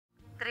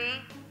3,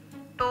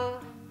 2,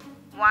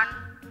 1,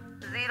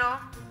 0.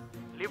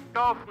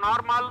 Liftoff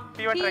normal.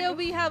 Here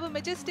we have a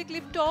majestic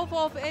liftoff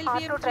of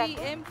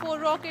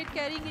LVM-3M4 rocket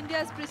carrying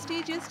India's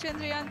prestigious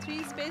Chandrayaan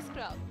 3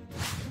 spacecraft.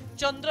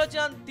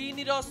 Chandrayaan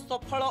 3 रो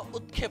सफल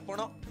उत्क्षेपण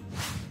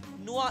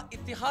नुआ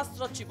इतिहास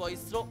रचिब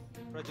इसरो।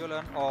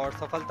 प्रज्वलन और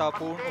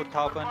सफलतापूर्ण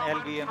उत्थापन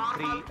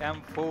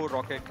LVM-3M4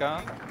 rocket का।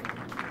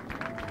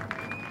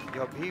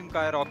 यह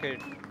भीमकाय रॉकेट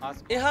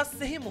यह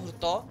सही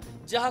मुहूर्त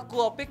जहाकू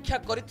अपेक्षा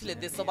करथिले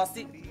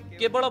देशवासी।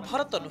 केवल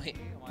भारत नुहे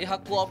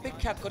यहाकू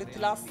अपेक्षा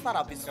करथिला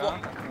सारा विश्व।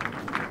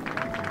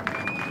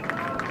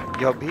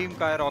 यह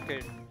भीमकाय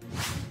रॉकेट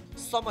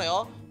समय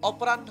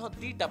अपराह्न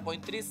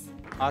 2:35।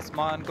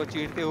 आसमान को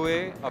चीरते हुए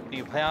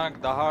अपनी भयानक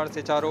दहाड़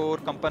से चारों ओर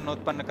कंपन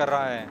उत्पन्न कर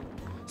रहा है।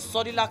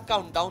 सरिला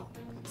काउंटडाउन।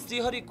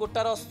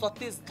 श्रीहरिकोटार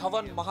सतीश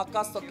धवन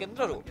महाकाश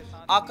केन्द्र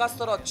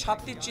आकाशर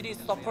छाती चिरी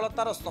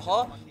सफलतार सह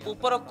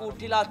उपरकू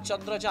उठिला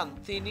चंद्रयान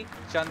 3।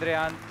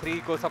 चंद्रयान 3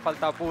 को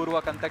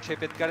सफलतापूर्वक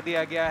अंतक्षेपित कर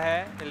दिया गया है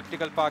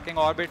इलिप्टिकल पार्किंग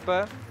ऑर्बिट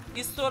पर।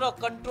 इसरोर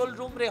कंट्रोल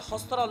रूम रे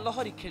हसर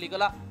लहरी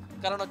खेलीगला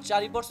कारण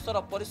 4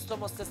 वर्षर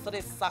परिश्रम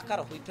शेष साकार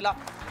होइथिला।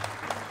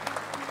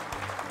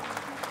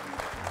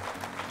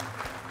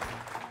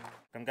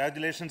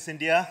 Congratulations,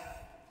 India.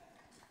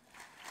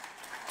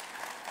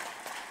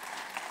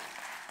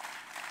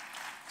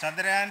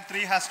 Chandrayaan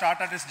 3 has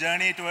started its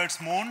journey towards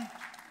moon.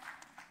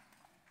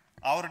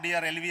 Our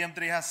dear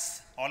LVM-3 has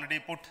already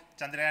put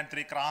Chandrayaan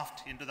 3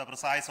 craft into the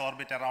precise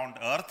orbit around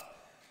Earth.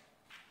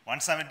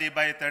 170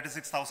 by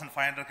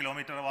 36,500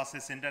 kilometers was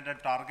its intended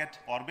target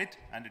orbit,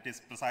 and it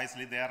is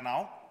precisely there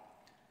now.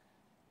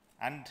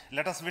 And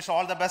let us wish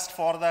all the best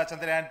for the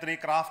Chandrayaan 3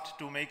 craft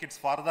to make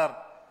its further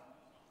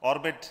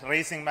orbit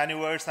racing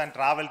maneuvers and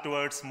travel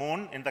towards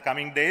moon in the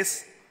coming days.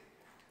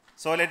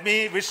 So let me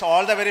wish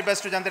all the very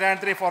best to Chandrayaan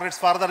 3 for its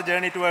further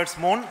journey towards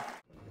moon.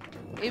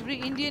 Every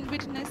Indian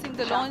witnessing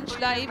the launch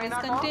live is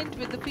content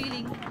with the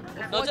feeling of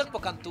नजर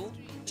पकांतु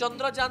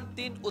Chandrayaan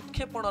 3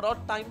 उत्क्षेपणर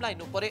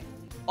timeline उपरे।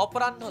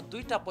 अपराह्न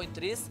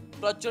 2:35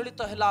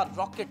 प्रज्वलित हेला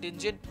rocket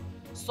engine.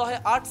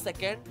 108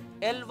 second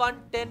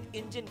L110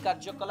 engine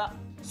कार्य कला।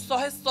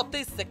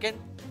 127 second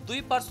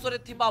दुई पार्श्वरे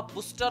थिबा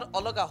booster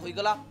अलगा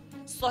होइगला।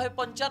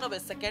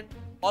 195 second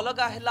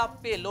अलगा हेला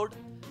पेलोड।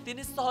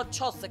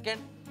 306 सेकेंड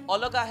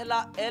अलगा हेला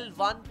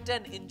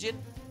L110 इंजिन।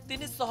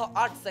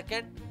 308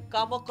 सेकेंड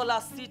काम कला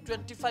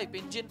C25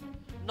 इंजिन।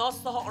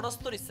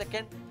 969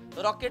 सेकेंड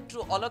रॉकेट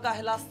रु अलगा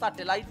हेला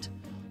सैटेलाइट।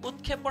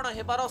 उत्क्षेपण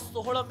हेबार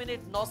 16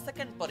 मिनिट 9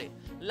 सेकेंड परे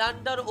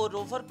लैंडर और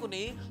रोवर को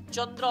नहीं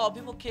चंद्र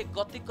अभिमुखे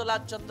गति कला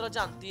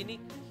चंद्रयान 3।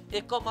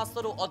 1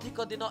 मासरु अधिक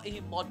दिन एही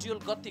मॉड्यूल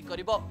गति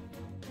करिबो।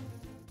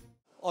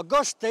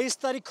 अगस्त 23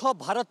 तारिख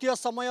भारतीय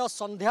समय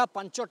संध्या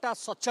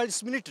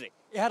 5:47 मिनिट्रे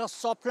यार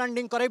सॉफ्ट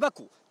लैंडिंग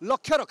कराइबाकू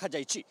लक्ष्य रखा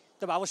जाइछि।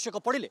 तबे आवश्यक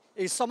पड़िले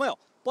एही समय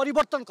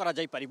परिवर्तन करा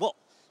जाई परिबो।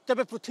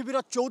 तबे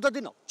पृथ्वीर 14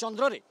 दिन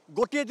चंद्र रे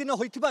गोटे दिन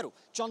होइथिबारु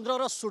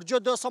चंद्रर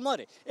सूर्योदय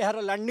समय यार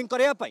लैंडिंग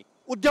कराइबा पई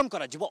उद्यम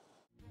करा जिवो।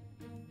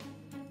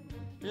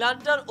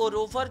 लैंडर और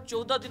रोवर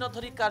 14 दिन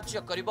धरी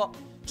कार्य करिबो।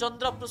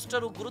 चंद्र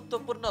पृष्ठरु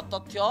गुरुत्वपूर्ण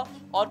तथ्य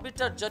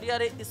ऑर्बिटर जरिया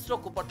रे इसरो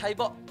को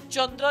पठाइबो।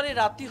 चंद्र रे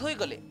राति होई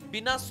गले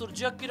बिना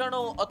सूर्य किरण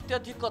और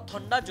अत्यधिक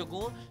ठंडा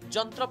जोगु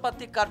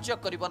जंत्रपाति कार्य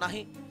करिबो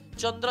नाही।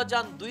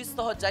 चंद्रयान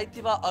 200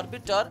 जाइथिबा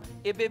ऑर्बिटर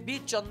एबे भी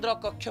चंद्र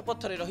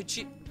कक्षपथ रे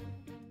रहिछि।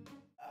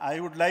 I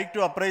would like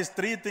to appraise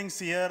 3 things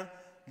here.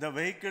 The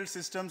vehicle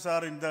systems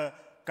are in the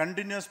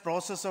continuous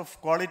process of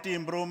quality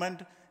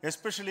improvement,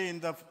 especially in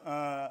the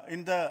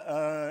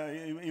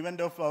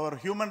event of our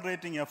human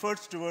rating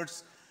efforts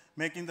towards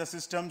making the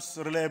systems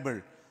reliable.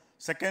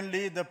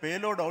 Secondly, the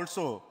payload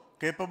also,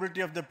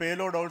 capability of the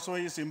payload also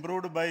is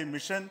improved by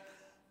mission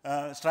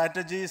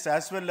strategies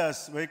as well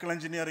as vehicle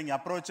engineering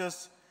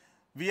approaches.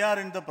 We are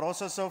in the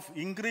process of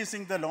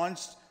increasing the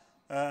launch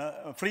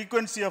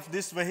frequency of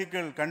this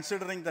vehicle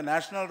considering the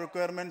national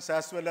requirements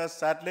as well as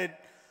satellite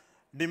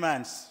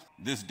demands.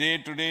 This day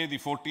today, the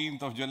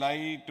 14th of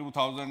July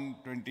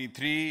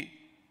 2023,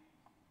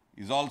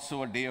 is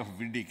also a day of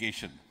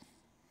vindication.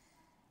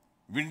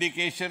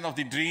 Vindication of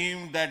the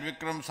dream that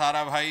Vikram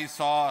Sarabhai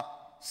saw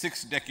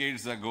 6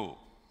 decades ago.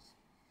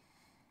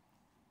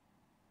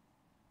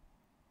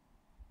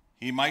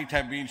 He might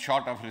have been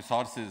short of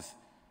resources,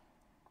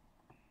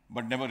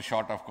 but never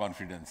short of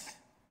confidence.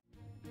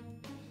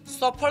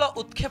 सफल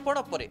उत्क्षेपण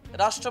परे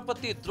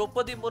राष्ट्रपति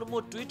Draupadi Murmu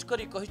tweet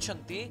करी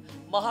कहिसंती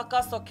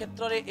महाकाश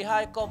क्षेत्र रे एहा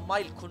एक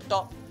mile खुंट।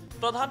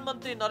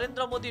 प्रधानमंत्री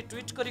Narendra Modi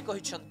tweet करी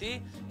कहिसंती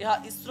एहा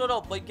इसरोर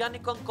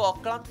वैज्ञानिकंक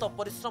अक्लांत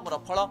परिश्रमर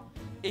फल।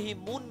 एही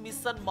मून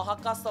मिशन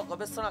महाकाश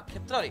गवेषणा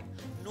क्षेत्र रे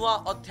नुआ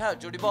अध्याय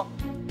जोड़िबो।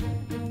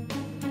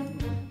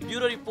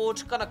 ब्यूरो रिपोर्ट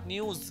कनक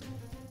न्यूज।